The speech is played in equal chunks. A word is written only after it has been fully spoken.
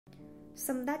ស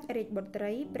ម្ដេចរាជបុត្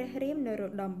រីព្រះរាមនរោ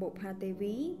ត្តមបុប្ផាទេ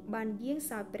វីបានយាង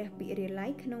សោយព្រះពិរិល័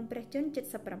យក្នុងព្រះជន្ម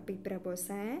77ព្រះវស្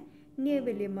សានា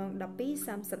វេលាម៉ោង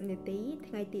 12:30 នាទី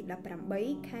ថ្ងៃទី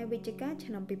 18 ខែវិច្ឆិកា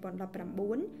ឆ្នាំ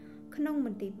 2019 ក្នុងម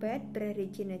ន្ទីរពេទ្យព្រះរា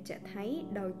ជាណាចក្រថៃ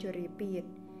ដោយជរាពាធ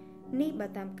នេះបើ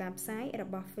តាមការផ្សាយរ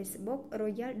បស់ Facebook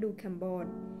Royal du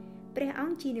Cambodge ព្រះអ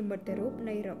ង្គជានិមិត្តរូប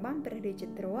នៃរបាំព្រះរាជ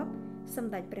ទ្រព្យស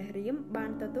ម្ដេចព្រះរាមបា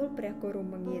នទទួលព្រះគោរ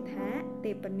មងារថា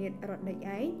ទេពនាថរតដី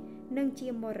ឯកនិងជា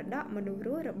មរតកមនុស្សរ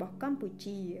ស់របស់កម្ពុ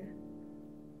ជា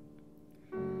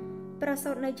ប្រ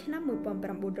សូតនៅឆ្នាំ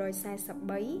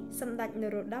 1943 សម្ដេចន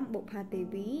រោត្តមបុប្ផាទេ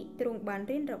វីទ្រង់បាន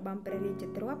រៀនរបាំព្រះរាជ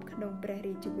ទ្រព្យក្នុងព្រះ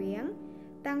រាជវាំង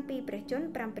តាំងពីព្រះជន្ម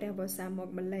5ព្រះវស្សាមក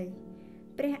ម្ល៉េះ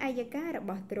ព្រះអាយការ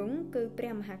បស់ទ្រង់គឺព្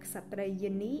រះមហាក្សត្រី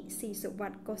យានីស៊ីសុវ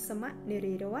ត្ថិកុសមនា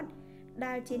រីរតន៍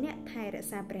ដែលជាអ្នកថែរក្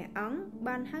សាព្រះអង្គ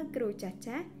បានហៅគ្រូចាស់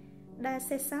ៗដែល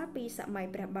សេសសល់ពីសម័យ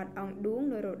ព្រះបាទអង្គឌួង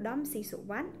នរោត្តមស៊ីសុ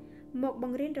វត្ថិមកប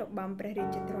ង្រៀនរបាំព្រះរា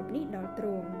ជទ្រព្យនេះដល់ទ្រ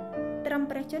ង់ត្រឹម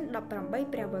ព្រះជន្ម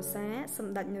18ព្រះវស្សាស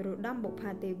ម្ដេចនរោត្តមបុប្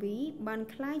ផាទេវីបាន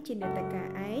ក្លាយជានាដកា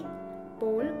ឯកព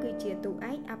លគឺជាតួ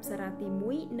ឯកអប្សរាទី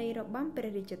1នៃរបាំព្រះ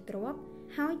រាជទ្រព្យ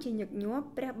ហើយជាញឹកញាប់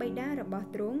ព្រះបិតារបស់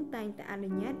ទ្រង់តែងតែអនុ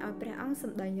ញ្ញាតឲ្យព្រះអង្គស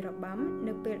ម្ដែងរបាំ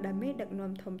នៅពេលដែលមេដឹក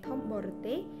នាំធំៗបរ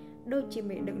ទេសដូចជា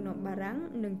មេដឹកនាំបារាំង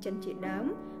និងចិនជាដើម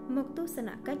មកទស្សន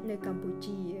កិច្ចនៅកម្ពុ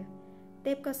ជា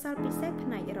ទេពកោសល្យពិសេសផ្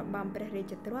នែករបាំព្រះរា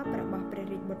ជទ្រព្យរបស់ព្រះ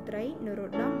រាជបុត្រីនរោ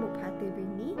ត្តមបុប្ផាទេវី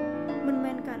នេះមិន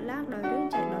មែនកើតឡើងដោយរឿង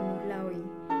ចៃដន្យនោះឡើយ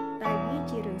តែវា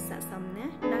ជារឿងស័ក្តិសមណា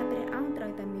ស់ដែលព្រះអង្គត្រូ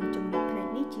វតែមានចំណេះផ្នែក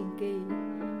នេះជាងគេ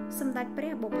សម្ដេចព្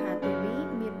រះបុប្ផាទេវី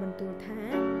មានបន្ទូលថា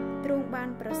ទ្រង់បាន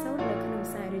ប្រសូតនៅក្នុង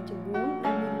ខ្សែរាជវង្ស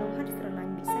ដែលមានលោហិតស្រឡា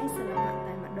ញ់វិស័យសិល្បៈ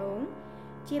តែម្ដង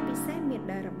ជាពិសេសមា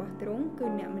តារបស់ទ្រង់គឺ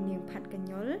អ្នកមនាងផាត់កញ្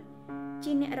ញុល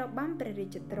ជាអ្នករបាំព្រះរា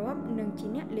ជទ្រព្យនិងជា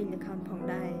អ្នកលេងល្ខោនផង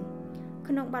ដែរ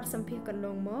ក្នុងបទសម្ភាសន៍កន្ល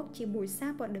ងមកជាមួយសា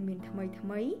រព័ត៌មានថ្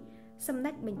មីសម្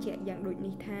ដេចបញ្ជាក់យ៉ាងដូច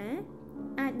នេះថា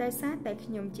អាចដោយសារតែ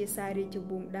ខ្ញុំជាខ្សែរាជ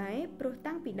វង្សដែរព្រោះ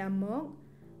តាំងពីដើមមក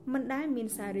មិនដែលមាន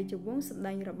ខ្សែរាជវង្សសម្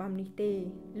ដែងរបាំនេះទេ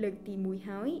លើកទី1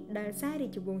ហើយដែលខ្សែរា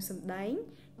ជវង្សសម្ដែង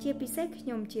ជាពិសេសខ្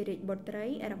ញុំជារាជបុត្រី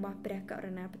របស់ព្រះក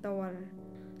រុណាផ្ទាល់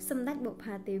សម្ដេចបុប្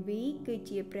ផាទេវីគឺ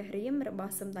ជាព្រះរាមរប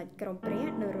ស់សម្ដេចក្រមព្រះ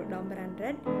នរោត្តមរណរ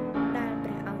ដ្ឋដែលព្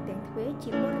រះអង្គទាំងទ្វេជា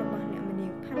បុត្ររបស់អ្នកមនា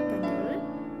ងផាត់កញ្ញុល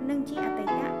និងជាអតីត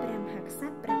ព្រះមហាក្សត្រ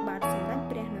ព្រះបាទសម្ដេច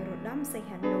ព្រះនរោត្តមសី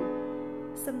ហនុ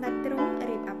សម្ដេចទ្រង់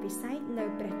រៀបអភិសេកនៅ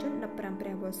ព្រះជន្ម15ព្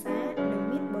រះវស្សានិង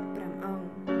មានបុត្រ5អង្គ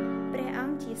ព្រះអ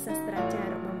ង្គជាសាស្ត្រាចារ្យ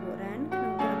របាំបុរាណក្នុ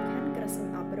ងក្របខ័ណ្ឌក្រសួង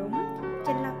អប់រំច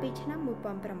ន្លោះពីឆ្នាំ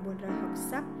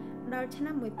 1960 ដល់ឆ្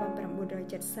នាំ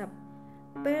 1970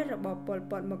 ពេលរបបប៉ុល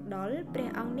ពតមកដល់ព្រះ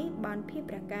អង្គនេះបានភៀស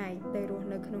ព្រះកាយទៅរស់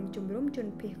នៅក្នុងជំរំជន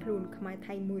ភៀសខ្លួនខ្មែរ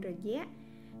ថៃមួយរយៈ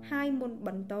ហើយមុនប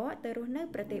ន្តទៅរស់នៅ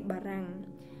ប្រទេសបារាំង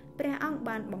ព្រះអង្គ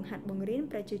បានបង្ហាត់បង្រៀន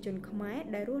ប្រជាជនខ្មែរ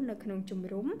ដែលរស់នៅក្នុងជំ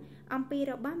រំអំពី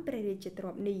របាំព្រះរាជទ្រ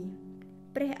ព្យនេះ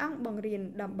ព្រះអង្គបង្រៀន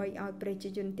ដើម្បីឲ្យប្រជា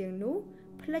ជនទាំងនោះ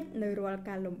ភ្លេចនៅរាល់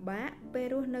ការលំបាកពេល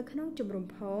រស់នៅក្នុងជំរំ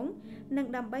ផងនិង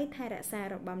ដើម្បីថែរក្សា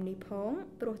របាំនេះផង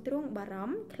ព្រោះទ្រង់បារ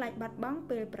ម្ភខ្លាចបាត់បង់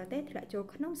ពេលប្រទេសធ្លាក់ចូល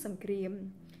ក្នុងសង្គ្រាម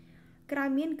ក្រោយ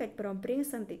មានកិច្ចព្រមព្រៀង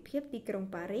សន្តិភាពទីក្រុង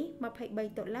ប៉ារីស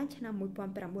23តុលាឆ្នាំ 1991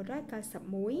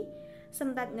 ស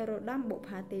ម្ដេចនរោត្តមបុប្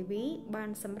ផាទេវីបាន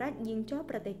សម្រេចយាងចូល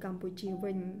ប្រទេសកម្ពុជា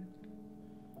វិញ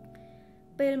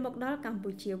ពេលមកដល់កម្ពុ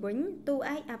ជាវិញតួ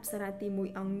ឯកអប្សរាទី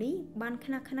1អង្គនេះបាន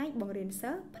ខ្នះខ្នែងបង្រៀន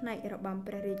សិស្សផ្នែករបាំ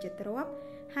ព្រះរាជទ្រព្យ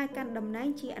ហើយកាន់តំណែង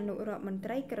ជាអនុរដ្ឋមន្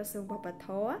ត្រីក្រសួងវប្បធ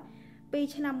ម៌ពី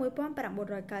ឆ្នាំ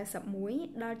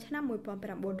 1991 ដល់ឆ្នាំ 1993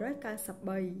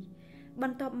 ប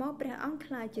ន្ទាប់មកព្រះអង្គ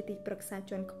ក្លាយជាទីប្រឹក្សា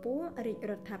ជាន់ខ្ពស់រាជ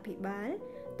រដ្ឋាភិបាល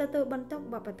ទទួលបន្ទុក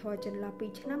វប្បធម៌ចន្លោះពី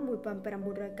ឆ្នាំ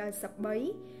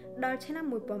 1993 ដល់ឆ្នាំ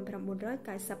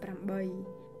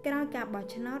 1998 ក្រោយការបោះ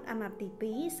ឆ្នោតអាណត្តិ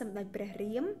ទី2សម្ដេចព្រះ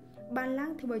រាមបានឡើ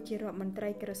ងធ្វើជារដ្ឋមន្ត្រី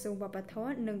ក្រសួងវប្បធ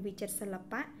ម៌និងវិចិត្រសិល្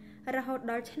បៈរហូត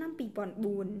ដល់ឆ្នាំ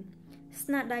 2004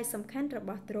 ស្នាដៃសំខាន់រប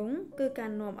ស់ទ្រង់គឺកា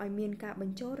រនាំឲ្យមានការប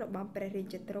ញ្ចូលរបាំព្រះរា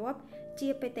ជទ្រព្យជា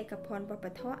បេតិកភណ្ឌវប្ប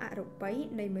ធម៌អរូបី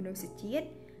នៃមនុស្សជាតិ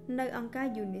នៅអង្គការ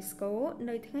UNESCO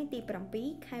នៅថ្ងៃទី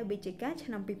 7 ខែវិច្ឆិកាឆ្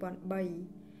នាំ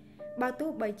 2003 បើទោះ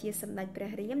បីជាសម្ដេចព្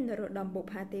រះរាមនរោត្តមបុប្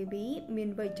ផាទេវីមាន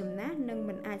វ័យចំណាស់និង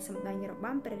មិនអាចសម្ដែងរ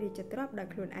បាំព្រះរាជទ្រព្យដោយ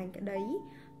ខ្លួនឯងក្តី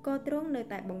ក៏ទ្រង់នៅ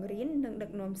តែបង្រៀននិងដឹ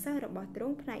កនាំសិស្សរបស់ទ្រ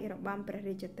ង់ផ្នែករបាំព្រះ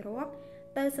រាជទ្រព្យ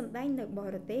ទៅសម្ដែងនៅប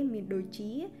រទេសមានដូច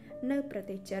ជានៅប្រ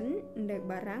ទេសចិននៅ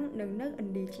បារាំងនិងនៅឥ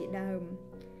ណ្ឌាជាដើម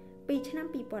ពីឆ្នាំ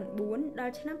 2004 ដ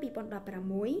ល់ឆ្នាំ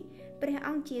 2016 ព្រះអ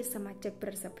ង្គជាសមាជិកព្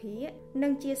រឹទ្ធសភានិ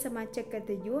ងជាសមាជិកកិត្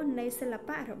តិយសនៃសិល្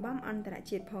បៈរបាំអន្តរ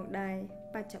ជាតិផងដែរ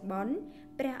បច្ចុប្បន្ន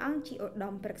ព្រះអង្គជាឧត្ត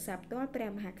មប្រឹក្សាផ្ទាល់ព្រះ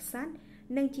មហាក្សត្រ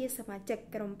និងជាសមាជិក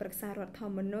ក្រុមប្រឹក្សារដ្ឋធ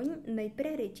ម្មនុញ្ញនៃព្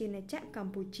រះរាជាណាចក្រក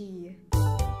ម្ពុជា